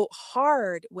go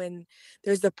hard when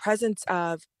there's the presence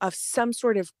of some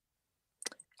sort of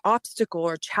obstacle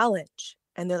or challenge,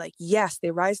 and they're like, yes, they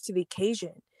rise to the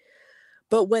occasion.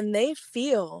 But when they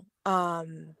feel,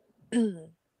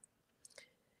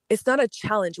 it's not a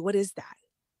challenge. What is that?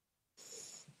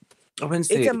 I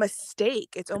wouldn't It's say a mistake.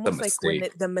 It's it's a almost like when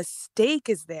mistake. the mistake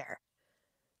is there,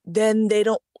 then they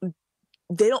don't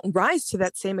rise to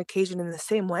that same occasion in the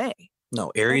same way. No,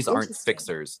 That's Aries aren't interesting.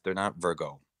 fixers. They're not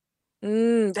Virgo.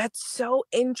 That's so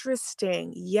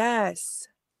interesting. Yes.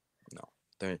 No,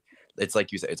 they're. It's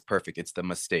like you said. It's perfect. It's the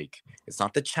mistake. It's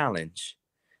not the challenge,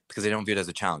 because they don't view it as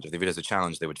a challenge. If they view it as a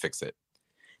challenge, they would fix it.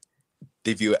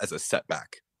 They view it as a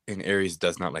setback, and Aries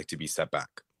does not like to be set back.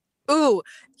 Ooh,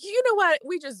 you know what?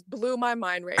 We just blew my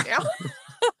mind right now.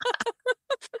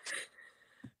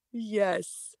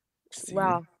 Yes. See,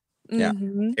 Wow. yeah,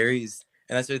 Mm-hmm. Aries,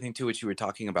 and that's the other thing too. What you were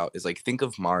talking about is like, think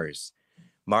of Mars.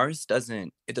 Mars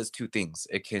doesn't. It does two things.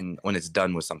 It can, when it's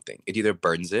done with something, it either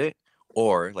burns it,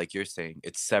 or like you're saying,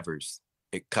 it severs.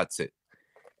 It cuts it.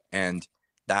 And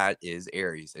that is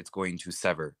Aries. It's going to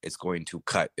sever. It's going to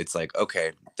cut. It's like,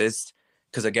 okay, this,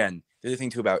 because again, the other thing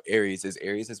too about Aries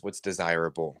is what's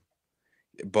desirable.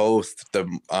 both the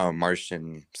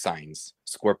Martian signs,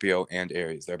 Scorpio and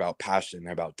Aries, they're about passion,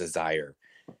 they're about desire.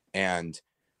 And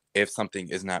if something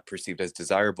is not perceived as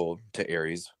desirable to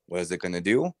Aries, what is it going to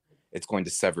do? It's going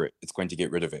to sever it. It's going to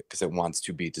get rid of it because it wants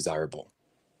to be desirable.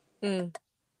 Mm.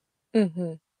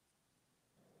 Mm-hmm.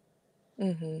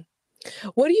 Mm-hmm.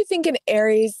 What do you think in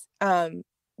Aries?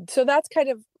 So that's kind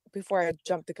of before I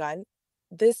jump the gun.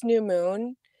 This new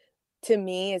moon to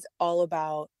me is all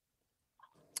about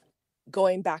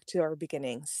going back to our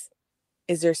beginnings.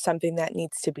 Is there something that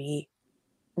needs to be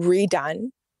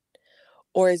redone,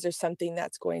 or is there something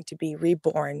that's going to be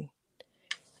reborn?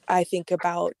 I think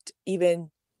about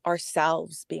even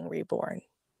ourselves being reborn,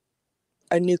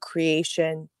 a new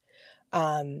creation.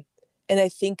 Um, and I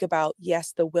think about,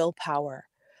 yes, the willpower,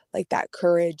 like that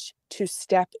courage to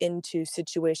step into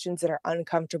situations that are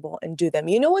uncomfortable and do them.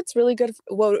 You know what's really good?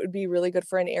 What would be really good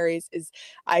for an Aries is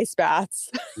ice baths.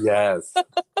 Yes.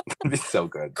 That'd be so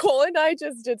good. Cole and I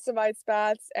just did some ice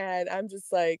baths, and I'm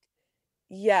just like,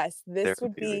 yes, this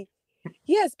would Therapeutic. be,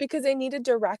 yes, because they need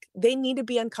to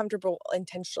be uncomfortable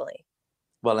intentionally.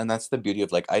 Well, and that's the beauty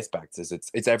of like ice baths is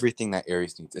it's everything that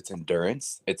Aries needs. It's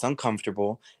endurance, it's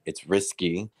uncomfortable, it's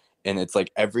risky, and it's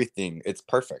like everything. It's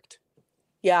perfect.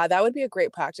 Yeah, that would be a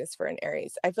great practice for an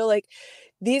Aries. I feel like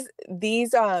these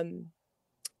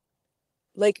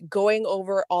like going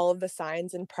over all of the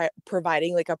signs and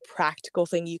providing like a practical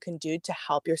thing you can do to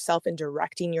help yourself in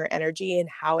directing your energy and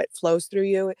how it flows through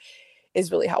you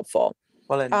is really helpful.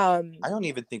 Well, and Um I don't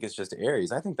even think it's just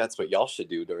Aries. I think that's what y'all should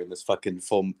do during this fucking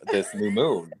full this new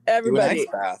moon. Do an ice everybody.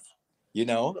 bath. You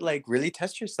know, like really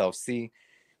test yourself. See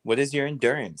what is your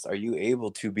endurance? Are you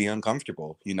able to be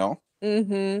uncomfortable? You know.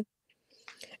 Mhm.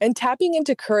 And tapping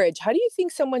into courage. How do you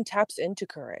think someone taps into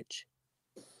courage?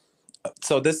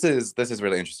 So this is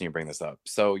really interesting you bring this up.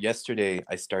 So yesterday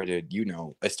I started,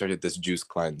 I started this juice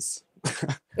cleanse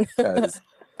because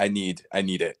I need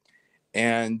it.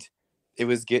 And it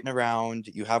was getting around,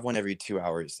 you have one every 2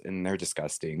 hours and they're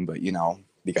disgusting, but you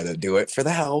gotta do it for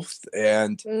the health.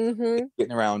 And it's Mhm.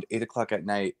 getting around 8 o'clock at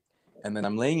night. And then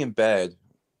I'm laying in bed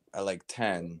at like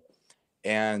 10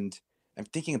 and I'm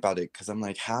thinking about it because I'm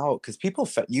like, how? Because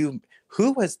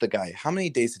who was the guy? How many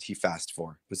days did he fast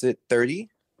for? Was it 30?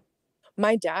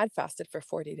 My dad fasted for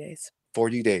 40 days.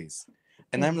 40 days.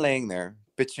 And I'm Mhm. laying there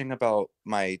bitching about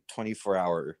my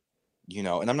 24-hour,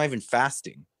 and I'm not even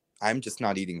fasting. I'm just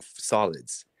not eating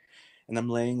solids. And I'm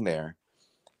laying there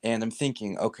and I'm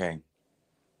thinking, okay,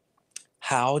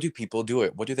 how do people do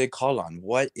it? What do they call on?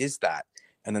 What is that?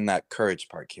 And then that courage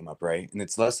part came up, right? And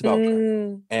it's less about courage.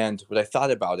 Mm. And what I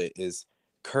thought about it is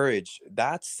courage,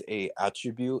 that's a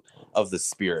attribute of the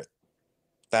spirit.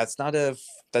 That's not of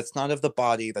the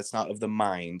body, that's not of the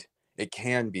mind. It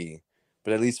can be,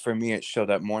 but at least for me it showed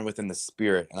up more within the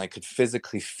spirit, and I could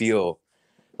physically feel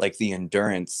like the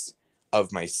endurance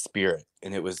of my spirit,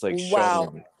 and it was like Wow.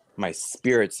 showing my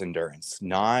spirit's endurance,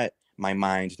 not my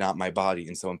mind, not my body.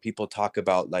 And so when people talk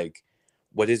about like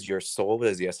what is your soul, what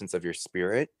is the essence of your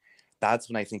spirit, that's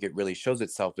when I think it really shows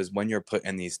itself, is when you're put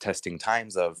in these testing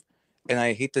times of, and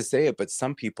I hate to say it, but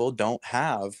some people don't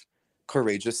have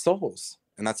courageous souls,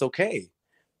 and that's okay.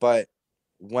 But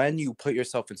when you put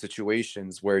yourself in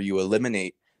situations where you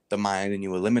eliminate the mind and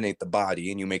you eliminate the body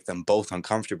and you make them both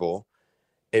uncomfortable,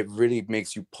 it really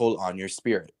makes you pull on your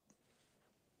spirit.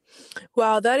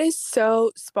 Wow, that is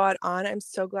so spot on. I'm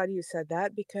so glad you said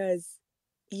that because,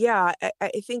 yeah,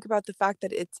 I think about the fact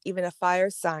that it's even a fire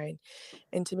sign.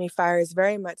 And to me, fire is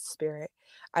very much spirit.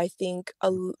 I think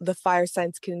the fire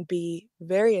signs can be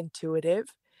very intuitive.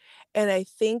 And I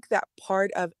think that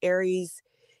part of Aries'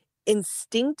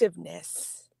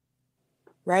 instinctiveness,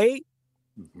 right?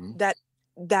 Mm-hmm. That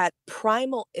that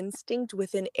primal instinct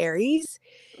within Aries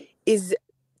is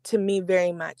to me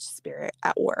very much spirit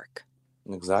at work.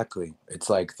 Exactly. It's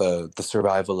like the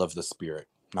survival of the spirit,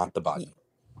 not the Y- body.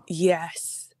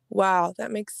 yes. Wow,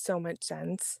 that makes so much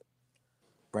sense.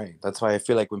 Right. That's why I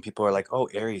feel like when people are like, "Oh,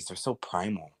 Aries, they're so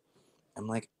primal," I'm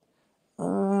like,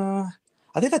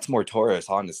 I think that's more Taurus,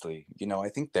 honestly. I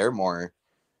think they're more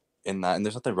in that, and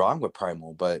there's nothing wrong with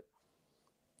primal, but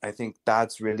I think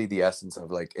that's really the essence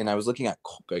of like. And I was looking at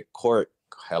like court.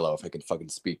 Hello, if I can fucking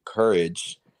speak.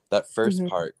 Courage. That first Mhm.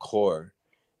 part, core,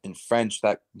 in French,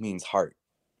 that means heart.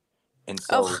 And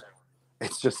so Oh,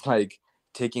 it's just like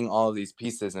taking all of these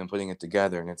pieces and putting it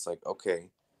together, and it's like,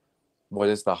 okay, what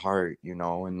is the heart?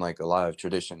 And like a lot of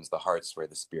traditions, the heart's where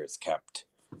the spirit's kept,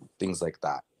 things like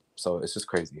that. So it's just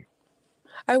crazy.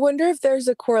 I wonder if there's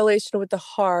a correlation with the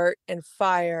heart and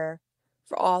fire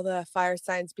for all the fire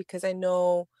signs because I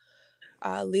know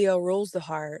Leo rules the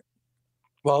heart.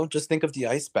 Well, just think of the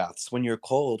ice baths. When you're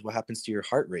cold, what happens to your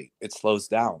heart rate? It slows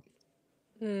down.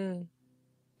 Mm,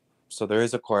 So there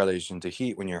is a correlation to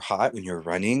heat. When you're hot, when you're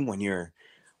running, when you're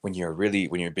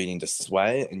beginning to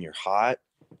sweat and you're hot,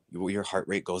 your heart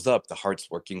rate goes up. The heart's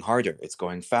working harder. It's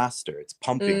going faster. It's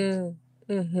pumping. mm,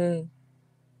 mm-hmm,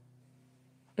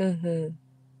 mm-hmm,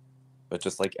 But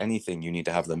just like anything, you need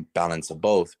to have the balance of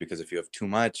both, because if you have too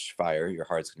much fire, your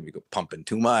heart's going to be pumping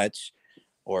too much.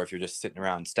 Or if you're just sitting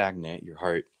around stagnant, your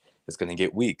heart is going to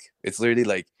get weak. It's literally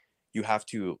like you have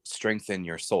to strengthen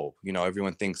your soul. You know,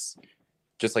 everyone thinks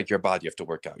just like your body, you have to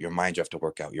work out, your mind, you have to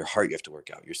work out, your heart, you have to work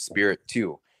out, your spirit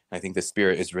too. And I think the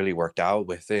spirit is really worked out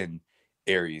within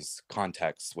Aries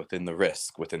context, within the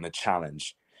risk, within the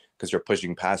challenge, because you're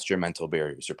pushing past your mental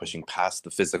barriers, you're pushing past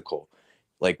the physical.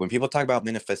 Like when people talk about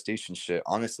manifestation shit,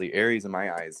 honestly, Aries in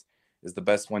my eyes is the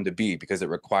best one to be, because it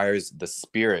requires the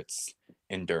spirit's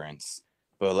endurance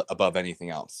above anything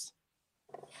else.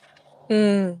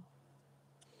 mm.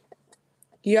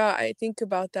 Yeah, I think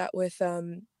about that with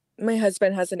my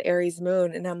husband has an Aries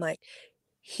moon and I'm like,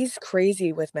 he's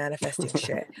crazy with manifesting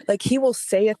shit. Like he will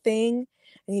say a thing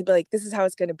and he'd be like, this is how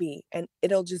it's gonna be, and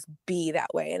it'll just be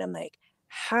that way. And I'm like,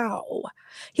 how?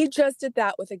 He just did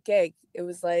that with a gig. It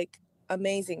was like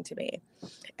amazing to me.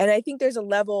 And I think there's a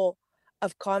level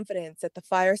of confidence that the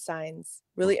fire signs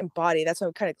really embody. That's why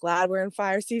I'm kind of glad we're in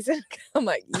fire season. I'm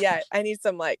like, yeah, I need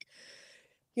some like,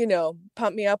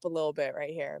 pump me up a little bit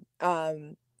right here.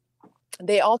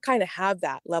 They all kind of have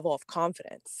that level of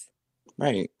confidence.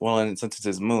 Right. Well, and since it's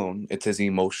his moon, it's his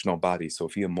emotional body. So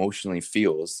if he emotionally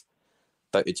feels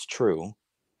that it's true,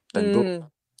 then boom, Mm, there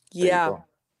you yeah, go.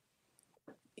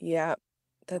 yeah,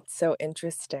 that's so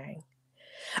interesting.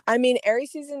 I mean,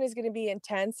 Aries season is going to be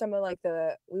intense. Some of like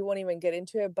we won't even get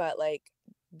into it, but like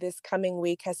this coming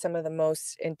week has some of the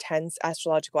most intense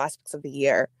astrological aspects of the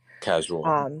year. Casual.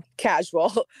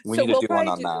 Casual. We So need to do one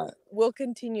on that. we'll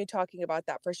continue talking about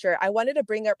that for sure. I wanted to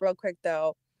bring up real quick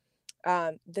though,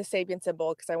 the Sabian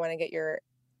symbol, because I want to get your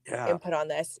Yeah. input on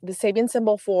this. The Sabian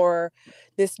symbol for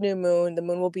this new moon, the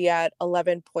moon will be at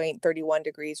 11.31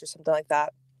 degrees or something like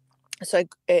that. So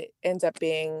it ends up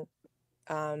being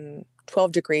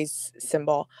 12 degrees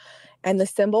symbol. And the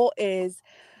symbol is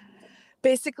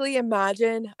basically,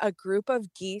 imagine a group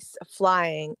of geese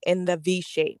flying in the V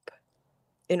shape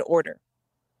in order.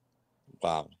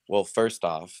 Wow. Well, first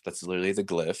off, that's literally the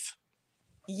glyph.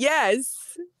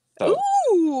 Yes. So,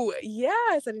 Ooh,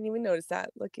 yes. I didn't even notice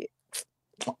that. Look at.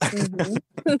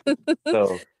 Mm-hmm.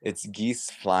 so it's geese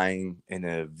flying in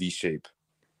a V shape.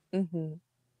 Mm-hmm.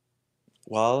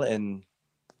 Well, and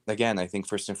again, I think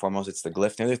first and foremost, it's the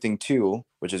glyph. The other thing too,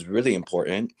 which is really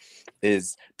important,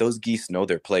 is those geese know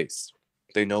their place.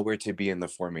 They know where to be in the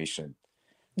formation.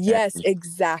 And Yes,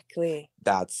 exactly.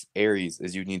 that's Aries,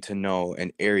 is you need to know.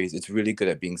 And Aries, it's really good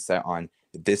at being set on,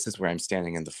 this is where I'm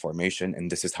standing in the formation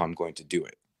and this is how I'm going to do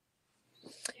it.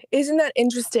 Isn't that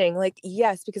interesting? Like,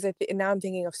 yes, because now I'm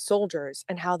thinking of soldiers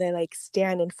and how they like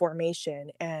stand in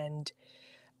formation, and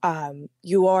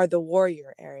you are the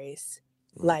warrior, Aries.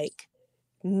 Mm. Like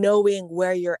knowing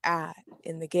where you're at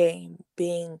in the game,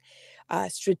 being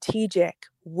strategic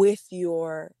with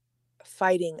your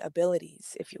fighting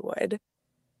abilities, if you would.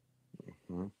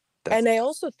 Mm-hmm. And I Definitely.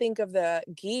 also think of the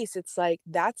geese, it's like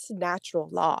that's natural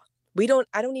law.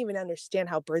 I don't even understand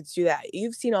how birds do that.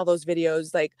 You've seen all those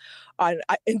videos like on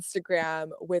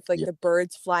Instagram with like Yeah. the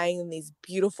birds flying in these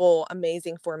beautiful,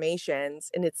 amazing formations.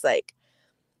 And it's like,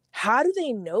 how do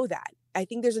they know that? I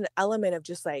think there's an element of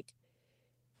just like,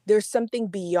 there's something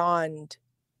beyond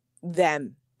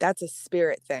them. That's a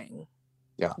spirit thing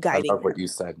Yeah. I guiding love what them. you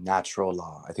said. Natural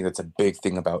law. I think that's a big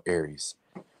thing about Aries.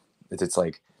 It's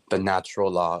like the natural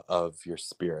law of your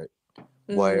spirit.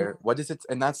 Mm, What is it?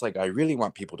 And that's like, I really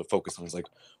want people to focus on is like,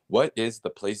 what is the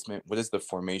placement? What is the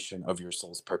formation of your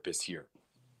soul's purpose here?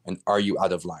 And are you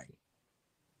out of line?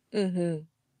 hmm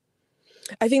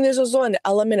I think there's also an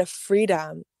element of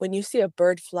freedom when you see a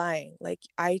bird flying. Like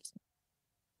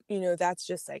that's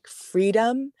just like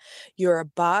freedom. You're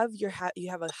above. You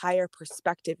have a higher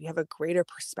perspective. You have a greater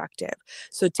perspective.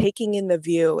 So taking in the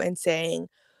view and saying,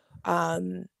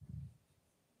 um,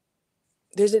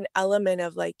 there's an element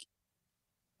of like,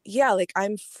 yeah, like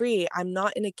I'm free. I'm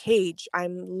not in a cage.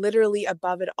 I'm literally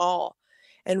above it all,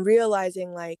 and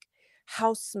realizing like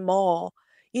how small.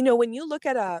 When you look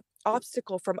at a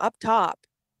obstacle from up top,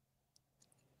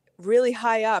 really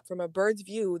high up from a bird's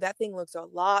view, that thing looks a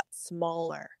lot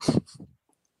smaller.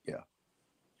 Yeah.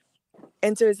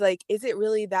 And so it's like, is it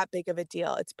really that big of a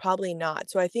deal? It's probably not.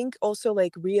 So I think also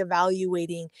like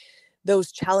reevaluating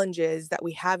those challenges that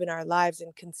we have in our lives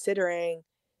and considering,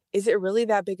 is it really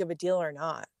that big of a deal or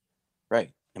not?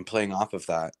 Right. And playing off of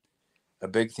that, a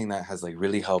big thing that has like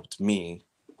really helped me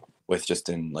with just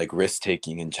in like risk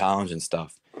taking and challenge and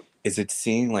stuff is it's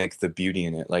seeing like the beauty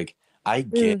in it. Like I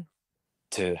get Mm,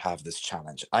 to have this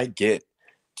challenge. I get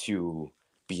to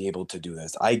be able to do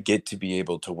this. I get to be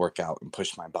able to work out and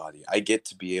push my body. I get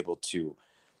to be able to,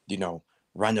 you know,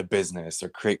 run a business or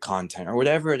create content or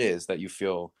whatever it is that you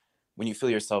feel when you feel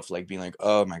yourself like being like,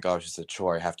 oh my gosh, it's a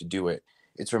chore. I have to do it.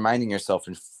 It's reminding yourself,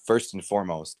 and first and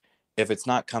foremost, if it's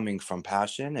not coming from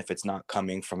passion, if it's not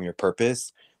coming from your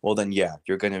purpose, well, then yeah,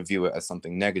 you're going to view it as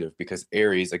something negative because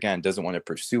Aries, again, doesn't want to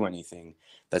pursue anything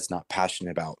that's not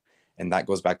passionate about. And that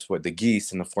goes back to what the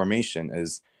geese in the formation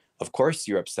is. Of course,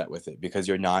 you're upset with it because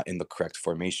you're not in the correct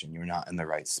formation. You're not in the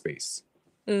right space.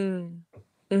 mm,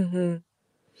 hmm.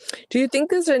 Do you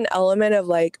think there's an element of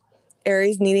like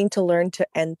Aries needing to learn to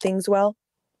end things well?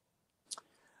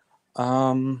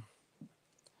 Um,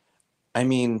 I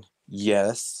mean,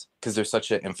 yes, because there's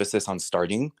such an emphasis on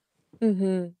starting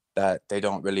Mm-hmm. that they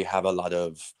don't really have a lot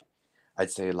of, I'd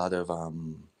say, a lot of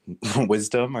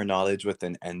wisdom or knowledge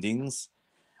within endings.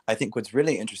 I think what's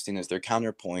really interesting is their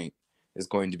counterpoint is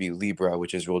going to be Libra,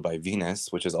 which is ruled by Venus,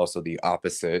 which is also the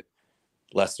opposite,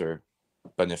 lesser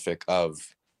benefic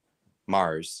of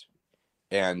Mars.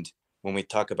 And when we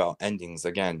talk about endings,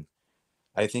 again,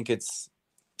 I think it's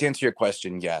to answer your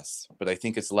question, yes, but I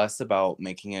think it's less about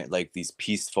making it like these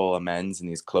peaceful amends and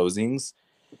these closings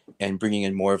and bringing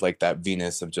in more of like that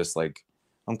Venus of just like,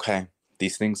 okay,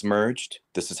 these things merged.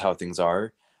 This is how things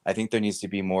are. I think there needs to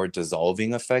be more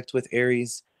dissolving effect with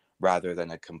Aries rather than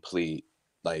a complete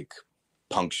like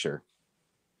puncture.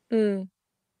 Mm,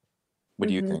 What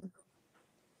do you think? mm-hmm.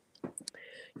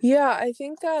 Yeah, I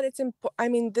think that it's important. I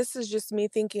mean, this is just me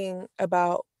thinking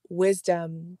about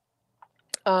wisdom.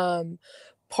 Um,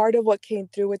 Part of what came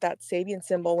through with that Sabian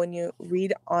symbol when you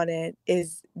read on it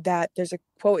is that there's a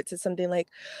quote. It says something like,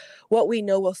 "What we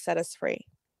know will set us free."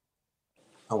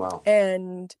 Oh wow.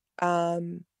 And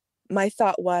my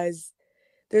thought was,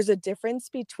 there's a difference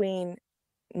between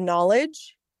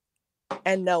knowledge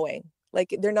and knowing.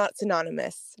 Like they're not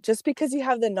synonymous. Just because you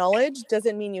have the knowledge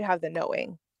doesn't mean you have the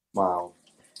knowing. Wow.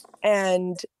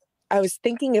 And I was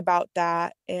thinking about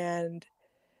that, and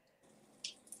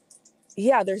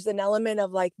yeah, there's an element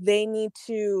of like they need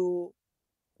to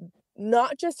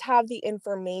not just have the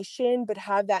information, but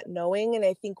have that knowing. And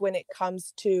I think when it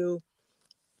comes to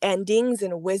endings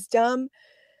and wisdom,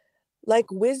 like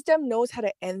wisdom knows how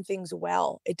to end things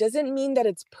well. It doesn't mean that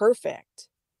it's perfect,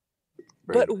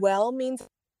 Right. but well means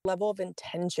level of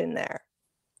intention there.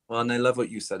 Well, and I love what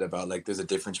you said about like there's a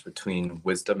difference between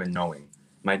wisdom and knowing.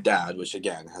 My dad, which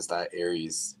again has that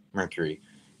Aries Mercury,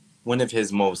 one of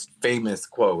his most famous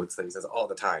quotes that he says all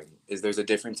the time is there's a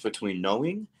difference between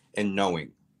knowing and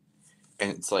knowing.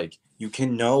 And it's like you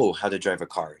can know how to drive a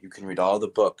car. You can read all the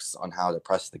books on how to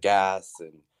press the gas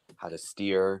and how to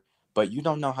steer, but you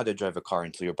don't know how to drive a car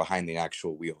until you're behind the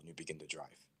actual wheel and you begin to drive.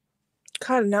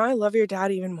 God, now I love your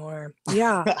dad even more.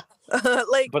 Yeah.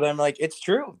 Like, But I'm like, it's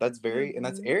true. That's very, and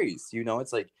that's mhm. Aries. You know,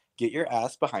 it's like get your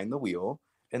ass behind the wheel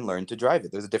and learn to drive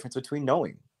it. There's a difference between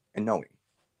knowing and knowing.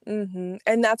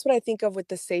 And that's what I think of with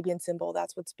the Sabian symbol.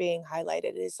 That's what's being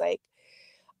highlighted is like,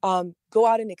 go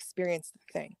out and experience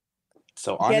the thing.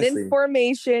 So Get honestly,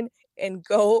 information and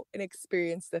go and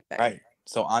experience the thing. right.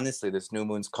 So honestly, this new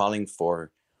moon's calling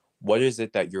for what is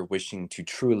it that you're wishing to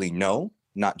truly know,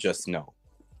 not just know.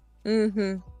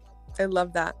 Mm-hmm. I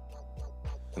love that.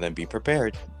 And then be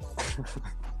prepared.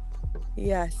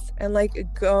 Yes. And like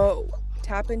go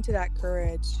tap into that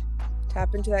courage.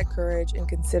 Tap into that courage and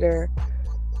consider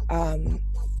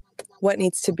what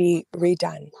needs to be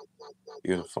redone.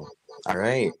 Beautiful. All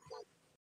right.